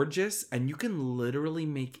gorgeous, and you can literally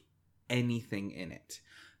make anything in it.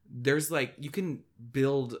 There's like, you can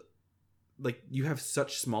build, like, you have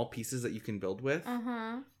such small pieces that you can build with.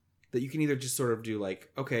 That you can either just sort of do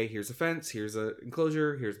like, okay, here's a fence, here's an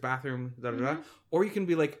enclosure, here's a bathroom, or you can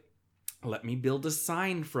be like, let me build a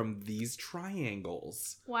sign from these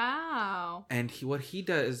triangles. Wow. And what he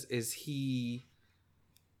does is he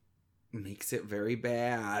makes it very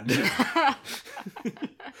bad.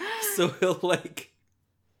 So he'll like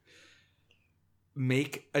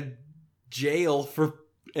make a jail for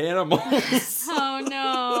animals. Oh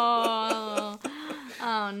no.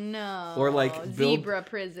 Oh no. Or like zebra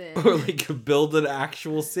prison. Or like build an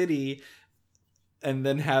actual city and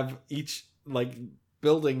then have each like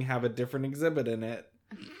building have a different exhibit in it.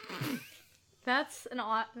 That's an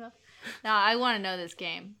odd. No, I want to know this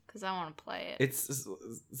game because I want to play it. It's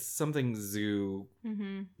something zoo,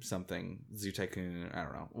 something zoo tycoon. I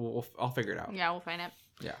don't know. I'll figure it out. Yeah, we'll find it.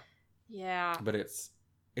 Yeah. Yeah. But it's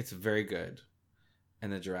very good,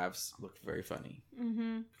 and the giraffes look very funny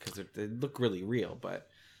because they look really real, but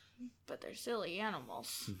they're silly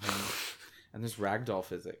animals. And there's ragdoll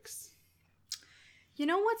physics. You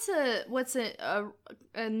know what's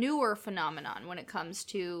a newer phenomenon when it comes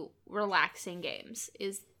to relaxing games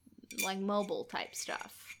is like mobile type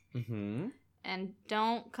stuff. And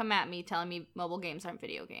don't come at me telling me mobile games aren't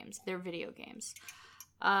video games. They're video games.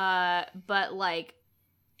 But like,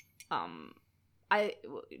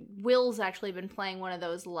 Will's actually been playing one of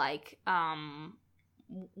those like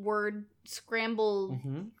word scramble.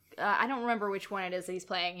 I don't remember which one it is that he's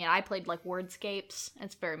playing. Yeah, I played like Wordscapes.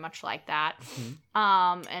 It's very much like that.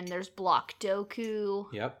 And there's Block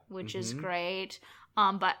Doku. Yep. Which is great.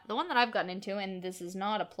 But the one that I've gotten into, and this is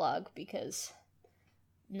not a plug because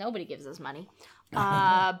nobody gives us money.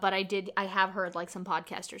 But I have heard like some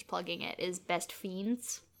podcasters plugging it, is Best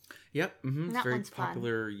Fiends. Yep. It's That very one's fun.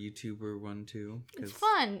 popular YouTuber one too. It's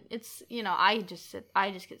fun. It's, you know, I just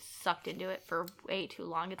get sucked into it for way too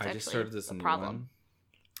long. It's I just started this new one.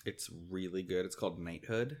 It's really good. It's called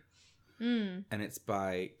Knighthood. And it's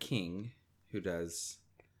by King, who does,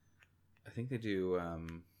 I think they do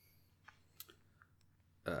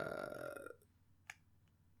the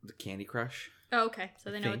Candy Crush. Oh, okay. So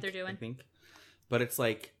they know what they're doing. I think. but it's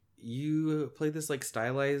like you play this like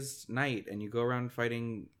stylized knight and you go around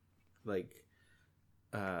fighting like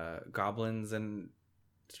goblins and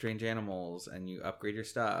strange animals and you upgrade your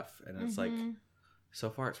stuff and it's like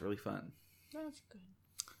so far it's really fun. That's good.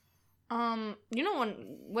 You know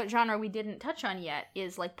what genre we didn't touch on yet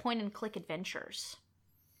is like point and click adventures.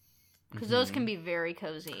 Because those can be very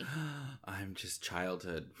cozy. I'm just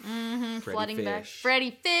childhood. Flooding back.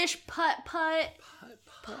 Freddy Fish, Putt Putt.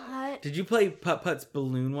 Putt. Did you play Putt Putt's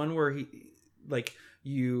balloon one where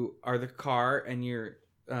you are the car and you're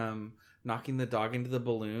knocking the dog into the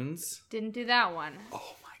balloons? Didn't do that one.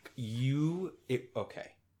 Oh my god.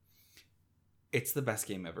 Okay. It's the best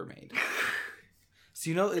game ever made. So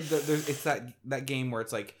you know it's that game where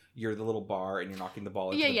it's like you're the little bar and you're knocking the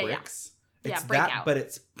ball into the bricks? Yeah. It's that, but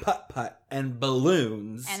it's putt-putt and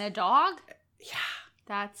balloons. And a dog? Yeah.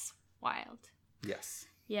 That's wild. Yes.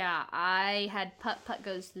 Yeah, I had Putt-Putt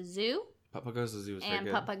Goes to the Zoo. Putt-Putt Goes to the Zoo was very good.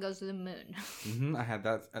 And Putt-Putt Goes to the Moon. I had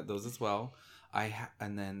those as well.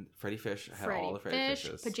 And then Freddy Fish. I had all the Freddy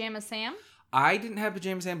Fishes. Pajama Sam. I didn't have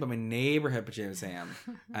Pajama Sam, but my neighbor had Pajama Sam.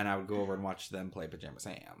 And I would go over and watch them play Pajama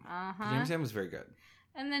Sam. Pajama Sam was very good.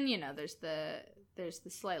 And then, there's the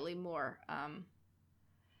slightly more...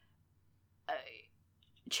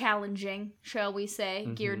 challenging, shall we say,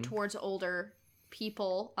 geared towards older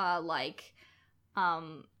people, like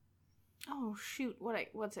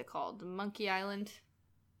what's it called? Monkey Island?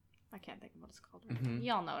 I can't think of what it's called right now.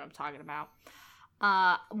 Y'all know what I'm talking about.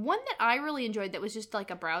 One that I really enjoyed that was just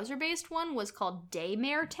like a browser-based one was called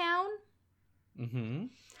Daymare Town.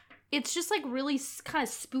 It's just like really kind of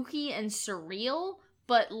spooky and surreal,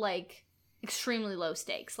 but like extremely low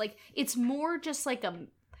stakes. Like it's more just like a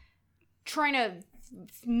trying to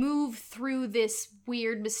move through this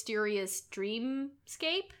weird, mysterious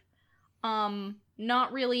dreamscape.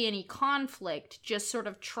 Not really any conflict, just sort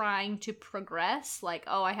of trying to progress. Like,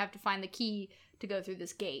 oh, I have to find the key to go through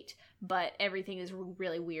this gate. But everything is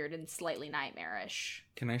really weird and slightly nightmarish.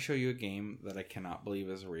 Can I show you a game that I cannot believe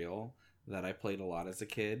is real, that I played a lot as a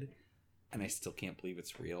kid, and I still can't believe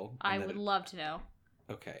it's real? I would love to know.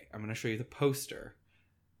 Okay, I'm going to show you the poster.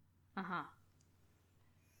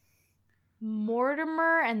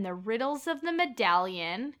 Mortimer and the Riddles of the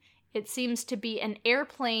Medallion. It seems to be an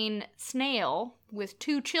airplane snail with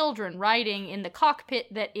two children riding in the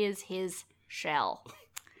cockpit that is his shell.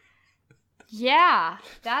 Yeah,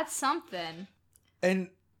 that's something. And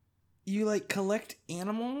you, like, collect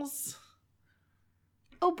animals?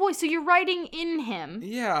 Oh boy, so you're riding in him.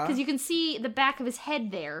 Yeah. Because you can see the back of his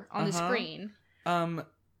head there on the screen.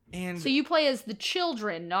 And so you play as the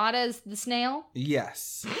children, not as the snail?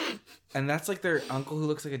 Yes. And that's like their uncle who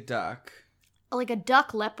looks like a duck. Like a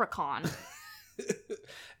duck leprechaun.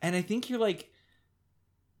 And I think you're like...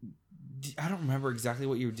 I don't remember exactly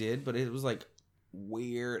what you did, but it was like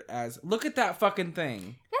weird as... Look at that fucking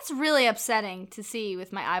thing. That's really upsetting to see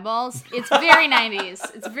with my eyeballs. It's very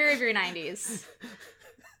 90s. It's very, very 90s.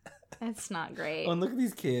 That's not great. Oh, and look at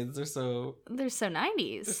these kids. They're so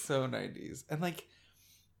 90s. They're so 90s. And like...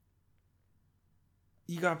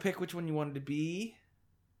 You gotta pick which one you wanted to be.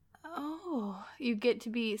 Oh, you get to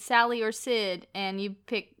be Sally or Sid, and you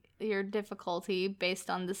pick your difficulty based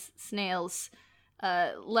on the snail's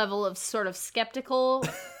level of sort of skeptical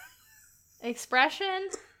expression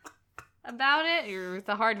about it. You're with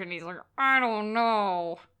the hard one. He's like, I don't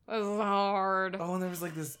know. This is hard. Oh, and there was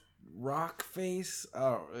like this rock face.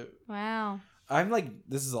 Oh, wow. I'm like,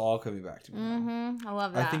 this is all coming back to me now. I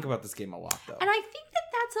love that. I think about this game a lot, though. And I think that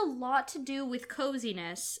that's a lot to do with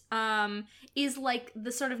coziness, is like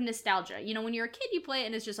the sort of nostalgia. You know, when you're a kid, you play it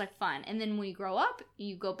and it's just like fun. And then when you grow up,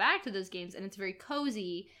 you go back to those games and it's very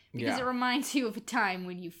cozy because it reminds you of a time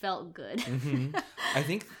when you felt good. I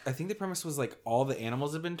think the premise was like all the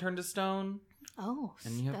animals have been turned to stone. Oh,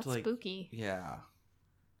 and you have that's to like, spooky. Yeah.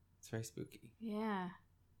 It's very spooky. Yeah.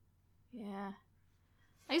 Yeah.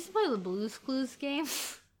 I used to play the Blue's Clues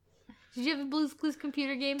games. Did you have a Blue's Clues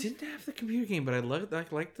computer game? Didn't have the computer game, but I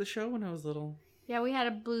liked the show when I was little. Yeah, we had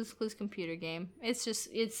a Blue's Clues computer game. It's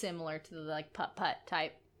similar to the like putt-putt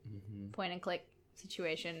type point and click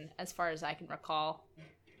situation as far as I can recall.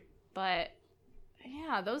 But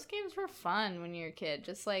yeah, those games were fun when you were a kid.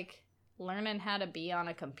 Just like learning how to be on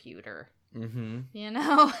a computer. You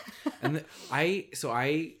know? And I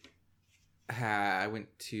went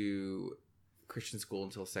to Christian school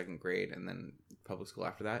until 2nd grade and then public school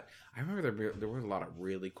after that. I remember there were a lot of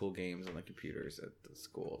really cool games on the computers at the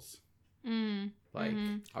schools.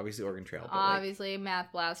 Obviously Oregon Trail. But obviously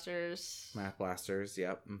Math Blasters.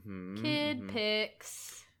 Yep.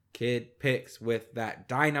 Kid Picks with that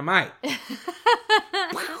dynamite.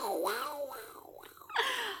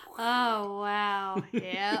 Oh, wow.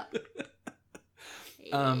 Yep.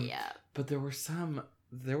 Yep. But there were some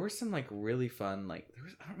like really fun, like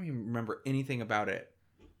I don't even remember anything about it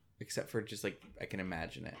except for just like I can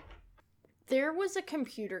imagine it. There was a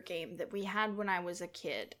computer game that we had when I was a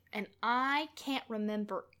kid, and I can't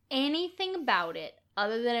remember anything about it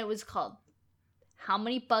other than it was called How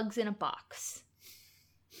Many Bugs in a Box.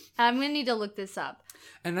 I'm going to need to look this up.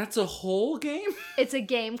 And that's a whole game? It's a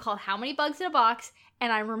game called How Many Bugs in a Box,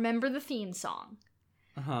 and I remember the theme song.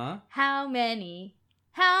 Uh-huh. How many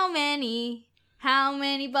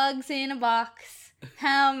bugs in a box?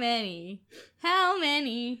 How many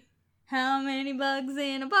bugs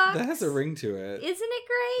in a box? That has a ring to it. Isn't it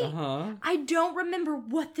great? Uh-huh. I don't remember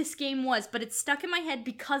what this game was, but it's stuck in my head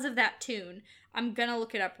because of that tune. I'm gonna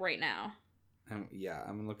look it up right now. Yeah,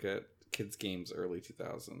 I'm gonna look at kids' games early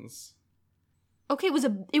 2000s. Okay, it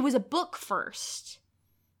was a book first.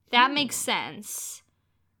 That makes sense.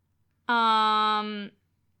 PC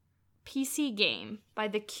game by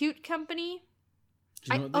the Cute Company.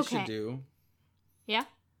 Do you know what they should do? Yeah?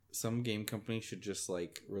 Some game company should just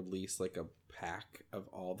like release like a pack of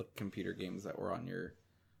all the computer games that were on your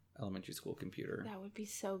elementary school computer. That would be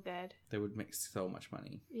so good. They would make so much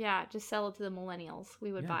money. Yeah, just sell it to the millennials.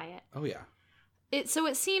 We would buy it. Oh yeah. So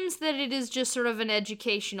it seems that it is just sort of an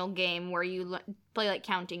educational game where you play like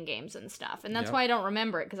counting games and stuff. And that's why I don't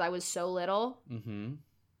remember it, because I was so little. Mm-hmm.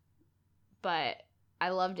 But I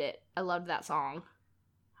loved it. I loved that song.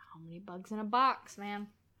 How many bugs in a box, man?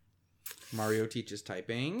 Mario Teaches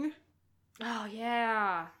Typing. Oh,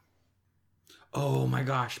 yeah. Oh my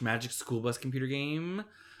gosh, Magic School Bus computer game.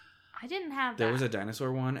 I didn't have that. There was a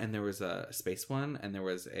dinosaur one, and there was a space one, and there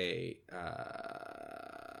was a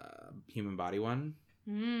human body one.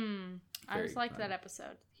 I just liked that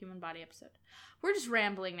episode, human body episode. We're just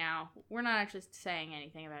rambling now. We're not actually saying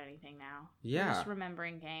anything about anything now. Yeah. We're just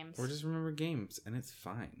remembering games. Or just remember games, and it's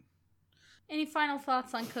fine. Any final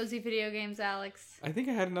thoughts on cozy video games, Alex? I think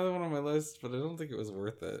I had another one on my list, but I don't think it was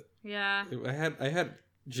worth it. Yeah. I had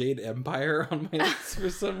Jade Empire on my list for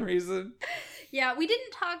some reason. Yeah, we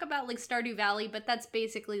didn't talk about like Stardew Valley, but that's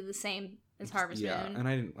basically the same as Harvest Moon. Yeah, and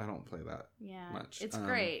I don't play that much. It's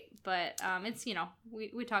great, but it's,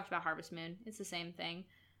 we talked about Harvest Moon. It's the same thing.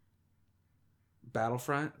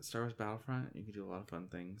 Battlefront, Star Wars Battlefront, you could do a lot of fun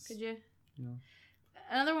things. Could you? Yeah.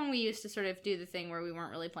 Another one we used to sort of do the thing where we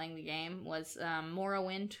weren't really playing the game was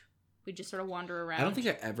Morrowind. We just sort of wander around. I don't think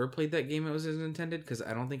I ever played that game as intended, because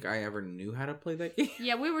I don't think I ever knew how to play that game.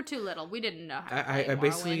 Yeah, we were too little. We didn't know how to play I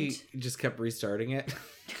basically just kept restarting it.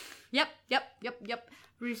 Yep.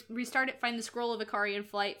 Restart it, find the scroll of Ikarian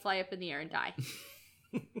flight, fly up in the air, and die.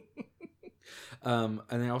 And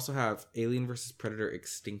they also have Alien vs. Predator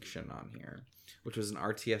Extinction on here, which was an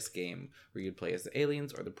RTS game where you'd play as the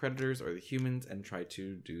aliens or the predators or the humans and try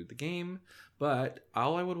to do the game. But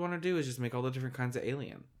all I would want to do is just make all the different kinds of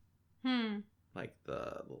alien. Like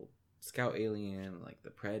the little scout alien, like the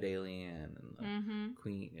pred alien, and the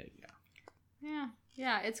queen.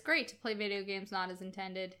 Yeah, it's great to play video games not as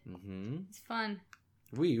intended. It's fun.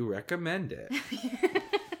 We recommend it.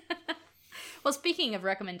 Well, speaking of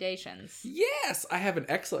recommendations. Yes, I have an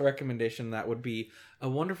excellent recommendation that would be a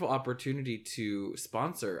wonderful opportunity to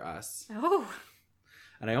sponsor us. Oh.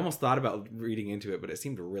 And I almost thought about reading into it, but it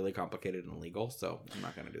seemed really complicated and illegal, so I'm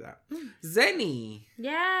not going to do that. Zenni.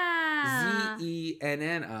 Yeah.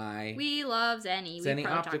 Zenni. We love Zenni. Zenni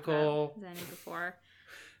Optical. Zenni before.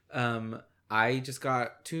 I just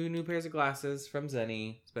got 2 new pairs of glasses from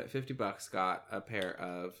Zenni. Spent $50. Got a pair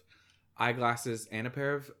of eyeglasses and a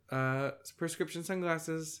pair of prescription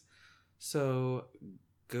sunglasses. So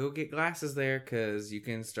go get glasses there, because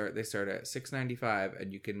they start at $6.95,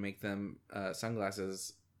 and you can make them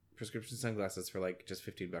prescription sunglasses for like just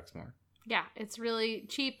 $15 more. Yeah, it's really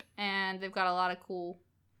cheap, and they've got a lot of cool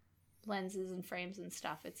lenses and frames and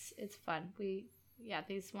stuff. It's fun.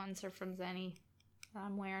 These ones are from Zenni that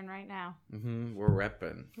I'm wearing right now. We're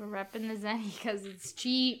repping the Zenni because it's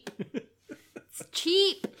cheap. It's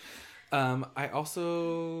cheap. I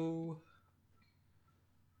also,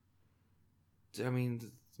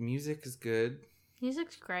 music is good.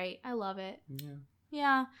 Music's great. I love it. Yeah.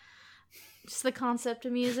 Yeah. Just the concept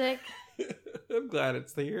of music. I'm glad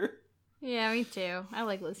it's here. Yeah, me too. I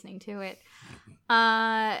like listening to it.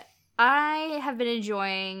 I have been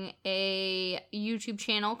enjoying a YouTube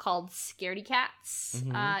channel called Scaredy Cats.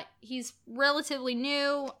 He's relatively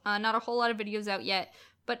new. Not a whole lot of videos out yet,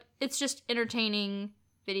 but it's just entertaining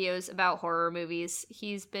videos about horror movies.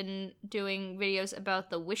 He's been doing videos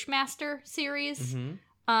about the Wishmaster series.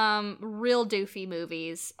 Real doofy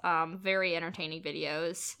movies. Very entertaining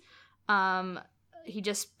videos. He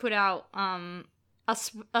just put out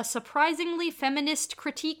a surprisingly feminist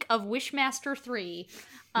critique of Wishmaster 3.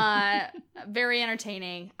 Very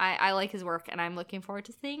entertaining. I like his work, and I'm looking forward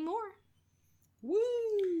to seeing more.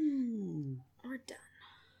 Woo! We're done.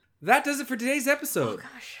 That does it for today's episode. Oh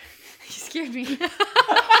gosh, you scared me. That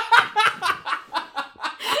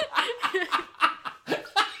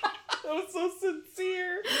was so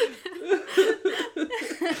sincere.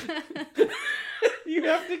 You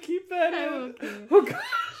have to keep that in. Oh gosh.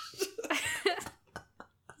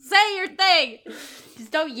 Say your thing.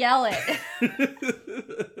 Just don't yell it.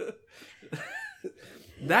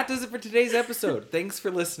 That does it for today's episode. Thanks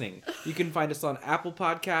for listening. You can find us on Apple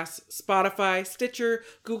Podcasts, Spotify, Stitcher,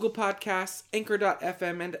 Google Podcasts,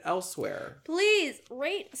 Anchor.fm, and elsewhere. Please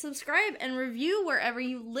rate, subscribe, and review wherever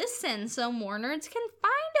you listen so more nerds can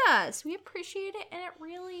find us. We appreciate it, and it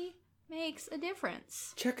really makes a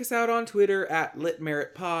difference. Check us out on Twitter at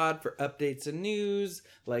LitMeritPod for updates and news,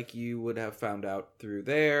 like you would have found out through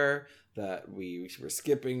there that we were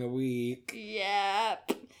skipping a week.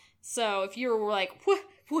 Yep. So if you were like,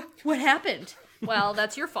 what happened? Well,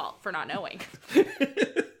 that's your fault for not knowing.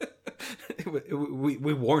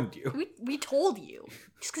 we warned you. We told you.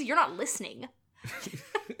 Just because you're not listening.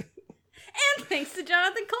 And thanks to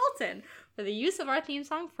Jonathan Colton for the use of our theme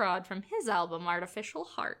song Fraud from his album Artificial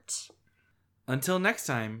Heart. Until next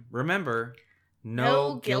time, remember,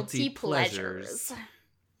 no guilty pleasures.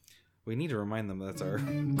 We need to remind them that's our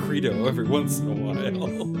credo every once in a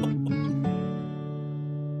while.